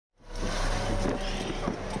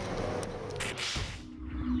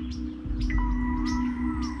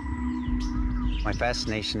My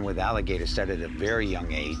fascination with alligators started at a very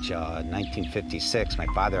young age. 1956, my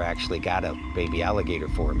father actually got a baby alligator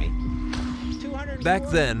for me. Back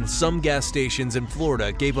then, some gas stations in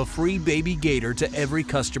Florida gave a free baby gator to every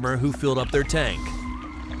customer who filled up their tank.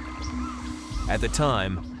 At the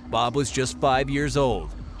time, Bob was just 5 years old.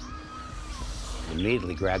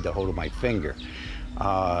 Immediately grabbed a hold of my finger.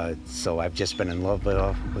 So I've just been in love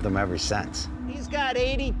with him ever since. He's got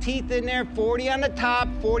 80 teeth in there, 40 on the top,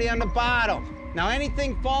 40 on the bottom. Now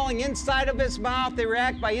anything falling inside of his mouth, they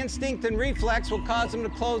react by instinct and reflex, will cause him to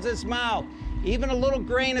close his mouth. Even a little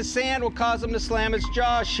grain of sand will cause him to slam his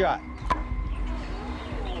jaw shut.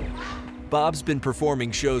 Bob's been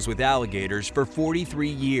performing shows with alligators for 43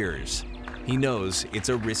 years. He knows it's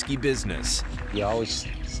a risky business. You always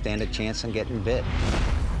stand a chance on getting bit.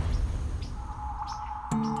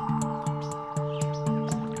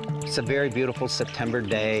 It's a very beautiful September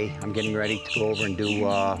day. I'm getting ready to go over and do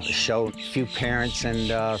a show. A few parents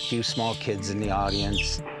and a few small kids in the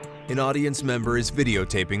audience. An audience member is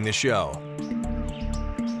videotaping the show.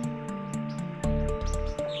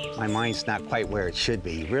 My mind's not quite where it should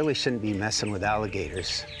be. You really shouldn't be messing with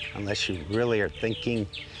alligators unless you really are thinking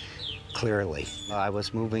clearly. I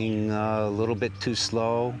was moving a little bit too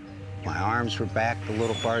slow. My arms were back a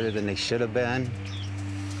little farther than they should have been.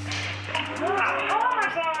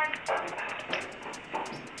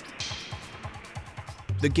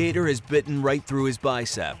 The gator has bitten right through his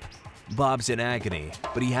bicep. Bob's in agony,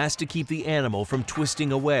 but he has to keep the animal from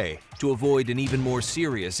twisting away to avoid an even more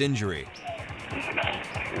serious injury.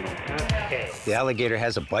 The alligator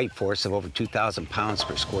has a bite force of over 2,000 pounds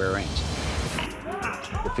per square inch.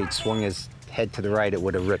 If he'd swung his head to the right, it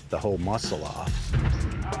would have ripped the whole muscle off.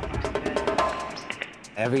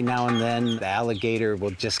 Every now and then, the alligator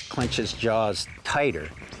will just clench his jaws tighter.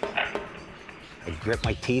 I grip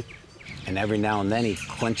my teeth, and every now and then he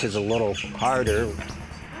clenches a little harder.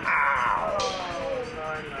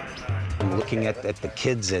 I'm looking at the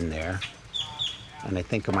kids in there, and I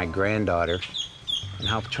think of my granddaughter and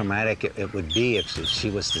how traumatic it would be if she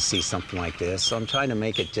was to see something like this. So I'm trying to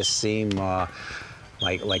make it just seem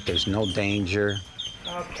like there's no danger.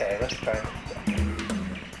 Okay, let's try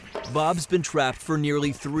this. Bob's been trapped for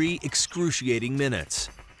nearly 3 excruciating minutes.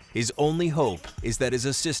 His only hope is that his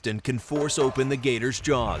assistant can force open the gator's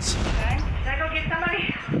jaws. Okay. Should I go get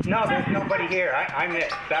somebody? No, there's nobody here. I'm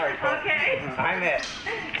it. Sorry, folks. Okay. I'm it.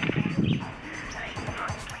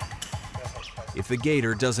 If the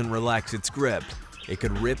gator doesn't relax its grip, it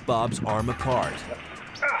could rip Bob's arm apart.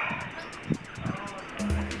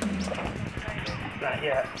 Not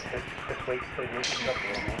yet. Just wait till you look up a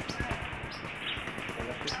little more.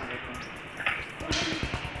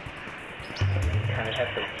 Kind of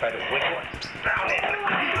have to try to wiggle it. Found it.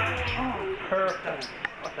 Perfect.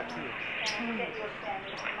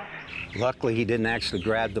 Luckily, he didn't actually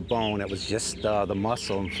grab the bone. It was just the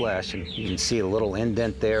muscle and flesh. And you can see a little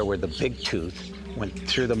indent there where the big tooth went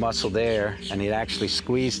through the muscle there, and he actually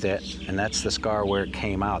squeezed it, and that's the scar where it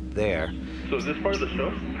came out there. So is this part of the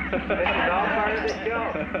show? This is all part of the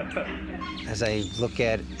show. As I look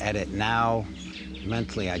at it now,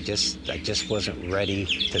 mentally, I just wasn't ready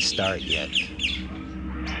to start yet.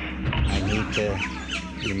 I need to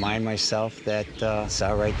remind myself that it's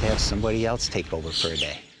all right to have somebody else take over for a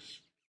day.